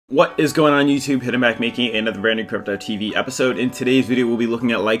What is going on YouTube? Hidden back making another brand new Crypto TV episode. In today's video, we'll be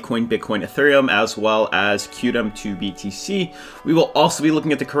looking at Litecoin, Bitcoin, Ethereum, as well as QDM to BTC. We will also be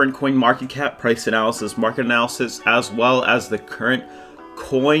looking at the current coin market cap, price analysis, market analysis, as well as the current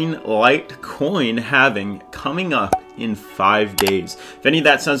coin Litecoin halving coming up in 5 days. If any of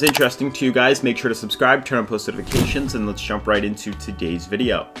that sounds interesting to you guys, make sure to subscribe, turn on post notifications, and let's jump right into today's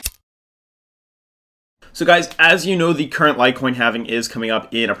video. So guys, as you know, the current Litecoin halving is coming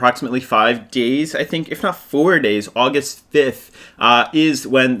up in approximately 5 days, I think, if not 4 days. August 5th is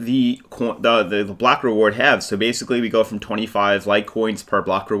when the block reward halves. So basically, we go from 25 Litecoins per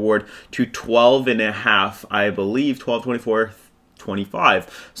block reward to 12 and a half, I believe, 12, 24,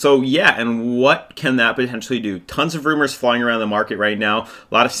 25. So yeah, and what can that potentially do? Tons of rumors flying around the market right now.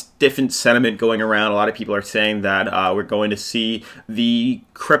 A lot of different sentiment going around. A lot of people are saying that we're going to see the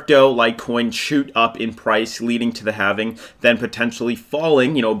crypto Litecoin shoot up in price leading to the halving, then potentially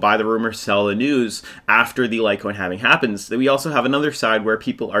falling, you know, buy the rumor, sell the news after the Litecoin halving happens. We also have another side where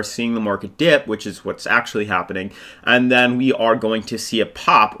people are seeing the market dip, which is what's actually happening, and then we are going to see a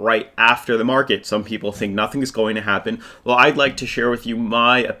pop right after the market. Some people think nothing is going to happen. Well, I'd like to share with you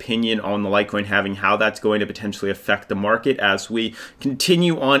my opinion on the Litecoin halving, how that's going to potentially affect the market as we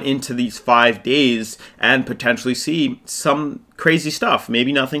continue on into these 5 days and potentially see some crazy stuff.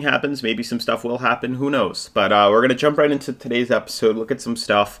 Maybe nothing happens, maybe some stuff will happen, who knows. But we're going to jump right into today's episode, look at some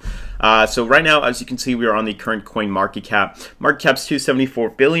stuff. So right now, as you can see, we are on the current coin market cap. Market cap's 274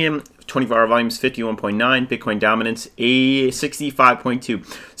 billion, 24-hour volume is 51.9, Bitcoin dominance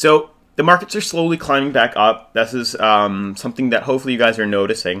 65.2. So the markets are slowly climbing back up. This is something that hopefully you guys are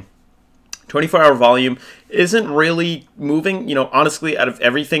noticing. 24-hour volume isn't really moving. You know, honestly, out of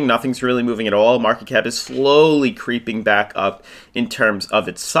everything, nothing's really moving at all. Market cap is slowly creeping back up in terms of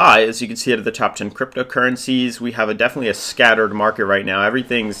its size. You can see it at the top 10 cryptocurrencies. We have definitely a scattered market right now.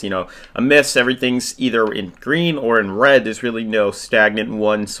 Everything's, you know, a miss. Everything's either in green or in red. There's really no stagnant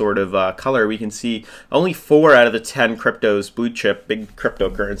one sort of color. We can see only 4 out of the 10 cryptos, blue chip, big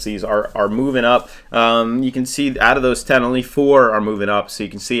cryptocurrencies are moving up. You can see out of those 10, only 4 are moving up. So you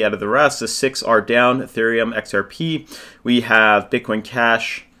can see out of the rest, the 6 are down. Ethereum, XRP, we have Bitcoin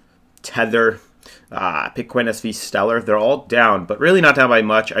Cash, Tether, Bitcoin SV Stellar. They're all down, but really not down by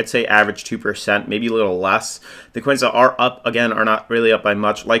much. I'd say average 2%, maybe a little less. The coins that are up, again, are not really up by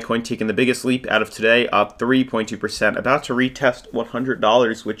much. Litecoin taking the biggest leap out of today, up 3.2%, about to retest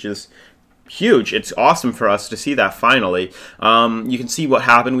 $100, which is huge. It's awesome for us to see that finally. You can see what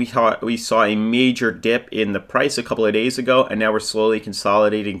happened. We saw a major dip in the price a couple of days ago, and now we're slowly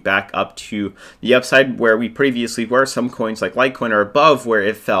consolidating back up to the upside where we previously were. Some coins like Litecoin are above where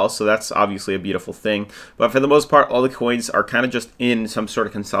it fell, so that's obviously a beautiful thing. But for the most part, all the coins are kind of just in some sort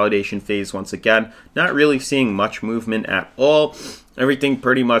of consolidation phase once again. Not really seeing much movement at all. Everything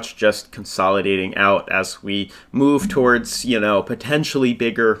pretty much just consolidating out as we move towards, you know, potentially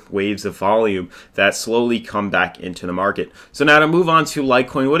bigger waves of volume that slowly come back into the market. So now to move on to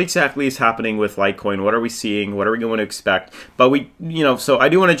Litecoin, what exactly is happening with Litecoin? What are we seeing? What are we going to expect? But so I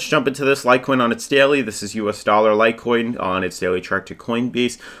do want to jump into this Litecoin on its daily. This is US dollar Litecoin on its daily chart to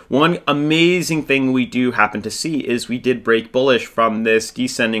Coinbase. One amazing thing we do happen to see is we did break bullish from this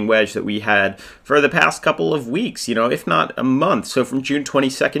descending wedge that we had for the past couple of weeks, you know, if not a month. So from June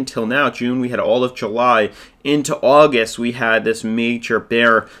 22nd till now, June, we had all of July. Into August, we had this major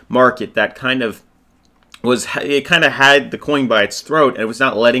bear market that kind of had the coin by its throat, and it was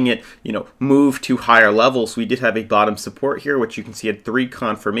not letting it, you know, move to higher levels. We did have a bottom support here, which you can see had 3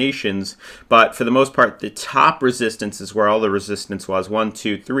 confirmations, but for the most part, the top resistance is where all the resistance was. 1,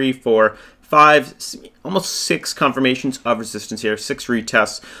 2, 3, 4, 5, almost 6 confirmations of resistance here, 6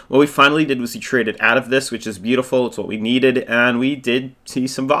 retests. What we finally did was we traded out of this, which is beautiful. It's what we needed, and we did see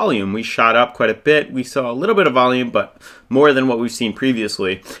some volume. We shot up quite a bit. We saw a little bit of volume, but more than what we've seen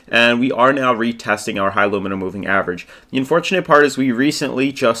previously, and we are now retesting our high-low minimum moving average. The unfortunate part is we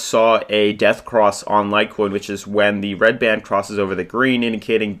recently just saw a death cross on Litecoin, which is when the red band crosses over the green,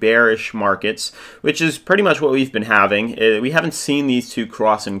 indicating bearish markets, which is pretty much what we've been having. We haven't seen these two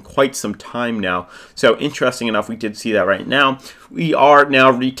cross in quite some time now, so interesting enough, we did see that right now. We are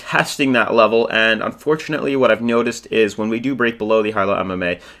now retesting that level, and unfortunately what I've noticed is when we do break below the high-low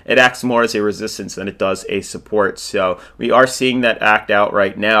MMA, it acts more as a resistance than it does a support. So we are seeing that act out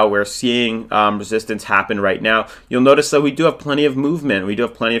right now. We're seeing resistance happen right now. You'll notice that we do have plenty of movement. We do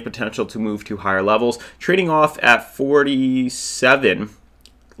have plenty of potential to move to higher levels. Trading off at 47.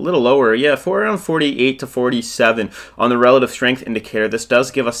 a little lower, yeah, for around 48 to 47 on the relative strength indicator. This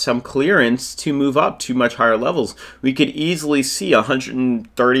does give us some clearance to move up to much higher levels. We could easily see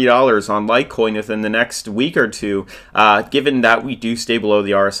 $130 on Litecoin within the next week or two, given that we do stay below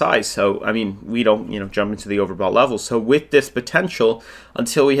the RSI. So, I mean, we don't, jump into the overbought levels. So with this potential,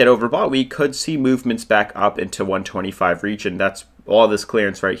 until we hit overbought, we could see movements back up into 125 region. That's all this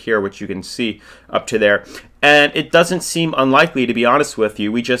clearance right here, which you can see up to there. And it doesn't seem unlikely, to be honest with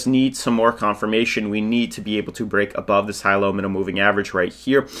you. We just need some more confirmation. We need to be able to break above this high-low minimum moving average right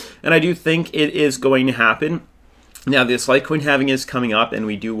here. And I do think it is going to happen. Now, this Litecoin halving is coming up, and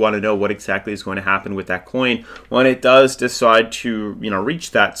we do want to know what exactly is going to happen with that coin when it does decide to, reach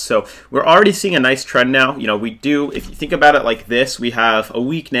that. So we're already seeing a nice trend now. We do, if you think about it like this, we have a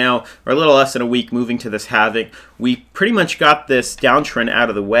week now, or a little less than a week, moving to this halving. We pretty much got this downtrend out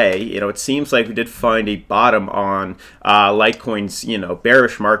of the way. It seems like we did find a bottom on Litecoin's,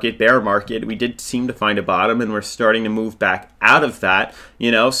 bear market. We did seem to find a bottom, and we're starting to move back out of that.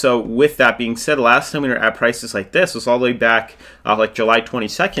 So with that being said, last time we were at prices like this was all the way back like July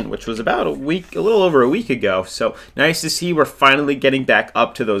 22nd, which was about a little over a week ago. So nice to see we're finally getting back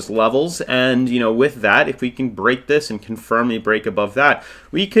up to those levels. And, with that, if we can break this and confirm a break above that,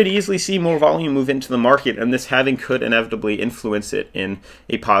 we could easily see more volume move into the market, and this halving could inevitably influence it in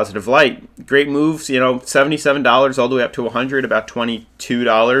a positive light. Great moves, $77 all the way up to $100, about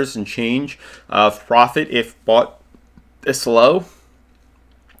 $22 and change of profit if bought this low.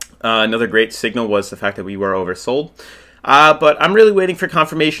 Another great signal was the fact that we were oversold. But I'm really waiting for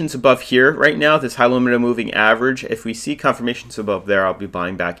confirmations above here right now, this high limit moving average. If we see confirmations above there, I'll be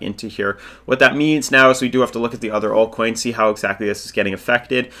buying back into here. What that means now is we do have to look at the other altcoins, see how exactly this is getting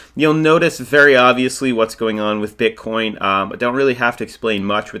affected. You'll notice very obviously what's going on with Bitcoin. I don't really have to explain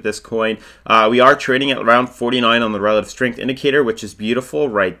much with this coin. We are trading at around 49 on the relative strength indicator, which is beautiful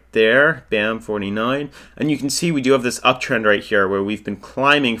right there. Bam, 49. And you can see we do have this uptrend right here where we've been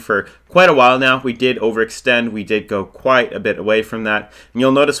climbing for quite a while now. We did overextend. We did go quite a bit away from that. And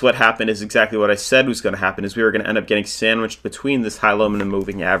you'll notice what happened is exactly what I said was going to happen, is we were going to end up getting sandwiched between this high-low minimum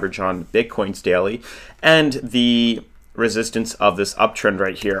moving average on Bitcoin's daily and the resistance of this uptrend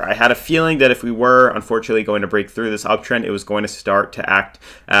right here. I had a feeling that if we were unfortunately going to break through this uptrend, it was going to start to act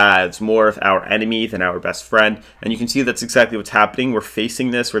as more of our enemy than our best friend. And you can see that's exactly what's happening. We're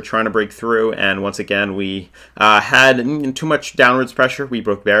facing this, we're trying to break through, and once again we had too much downwards pressure. We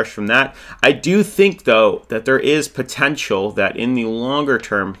broke bearish from that. I do think though that there is potential that in the longer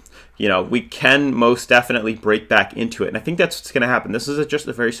term, we can most definitely break back into it. And I think that's what's going to happen. This is just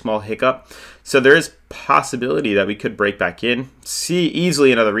a very small hiccup. So there is possibility that we could break back in, see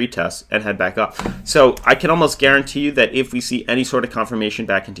easily another retest, and head back up. So I can almost guarantee you that if we see any sort of confirmation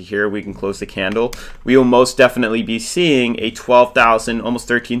back into here, we can close the candle. We will most definitely be seeing a $12,000, almost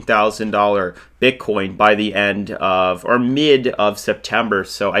 $13,000 Bitcoin by the end of, or mid of September.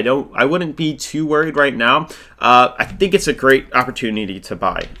 So I wouldn't be too worried right now. I think it's a great opportunity to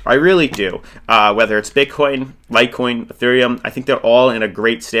buy. I really do. Whether it's Bitcoin, Litecoin, Ethereum, I think they're all in a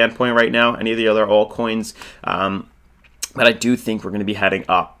great standpoint right now. Any of the other altcoins. But I do think we're going to be heading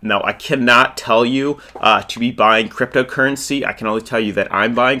up. Now, I cannot tell you to be buying cryptocurrency. I can only tell you that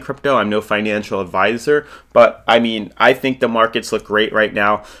I'm buying crypto. I'm no financial advisor. But, I mean, I think the markets look great right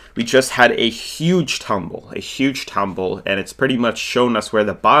now. We just had a huge tumble, and it's pretty much shown us where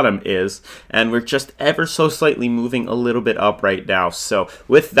the bottom is. And we're just ever so slightly moving a little bit up right now. So,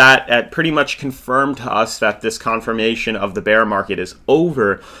 with that, it pretty much confirmed to us that this confirmation of the bear market is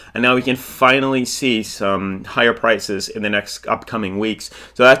over. And now we can finally see some higher prices in the next upcoming weeks.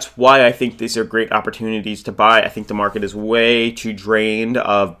 So that's why I think these are great opportunities to buy. I think the market is way too drained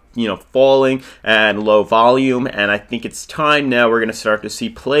of falling and low volume, and I think it's time now we're going to start to see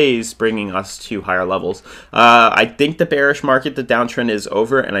plays bringing us to higher levels. I think the bearish market, the downtrend is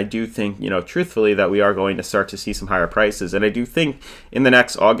over, and I do think, truthfully, that we are going to start to see some higher prices. And I do think in the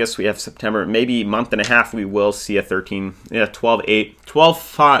next August, we have September, maybe month and a half, we will see a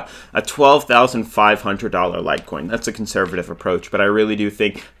 $12,500 Litecoin. That's a conservative approach, but I really do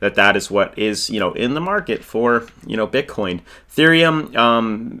think that that is what is, in the market for, Bitcoin.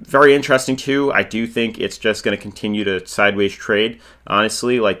 Ethereum, very interesting too. I do think it's just going to continue to sideways trade.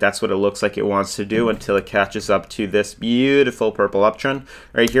 Honestly, that's what it looks like it wants to do until it catches up to this beautiful purple uptrend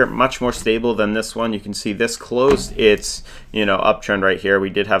right here. Much more stable than this one. You can see this closed its, uptrend right here. We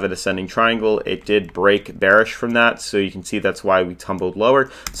did have an ascending triangle. It did break bearish from that. So you can see that's why we tumbled lower.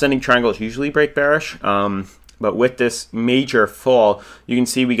 Ascending triangles usually break bearish. But with this major fall, you can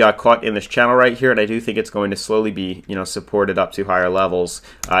see we got caught in this channel right here, and I do think it's going to slowly be, supported up to higher levels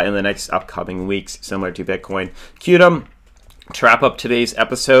in the next upcoming weeks, similar to Bitcoin. Qtum, To wrap up today's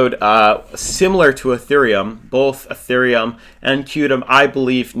episode, similar to Ethereum, both Ethereum and Qtum, I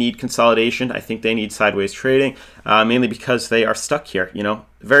believe, need consolidation. I think they need sideways trading, mainly because they are stuck here. You know,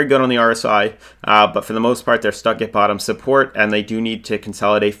 very good on the RSI, but for the most part, they're stuck at bottom support, and they do need to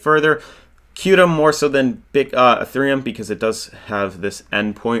consolidate further. Qtum more so than big Ethereum, because it does have this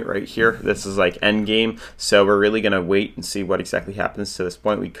endpoint right here. This is like end game, so we're really going to wait and see what exactly happens to this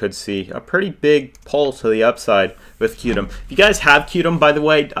point. We could see a pretty big pull to the upside with Qtum. If you guys have Qtum, by the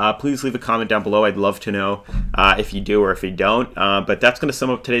way, please leave a comment down below. I'd love to know if you do or if you don't. But that's going to sum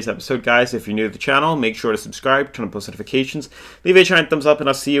up today's episode, guys. If you're new to the channel, make sure to subscribe, turn on post notifications, leave a giant thumbs up, and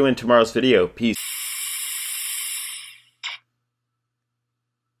I'll see you in tomorrow's video. Peace.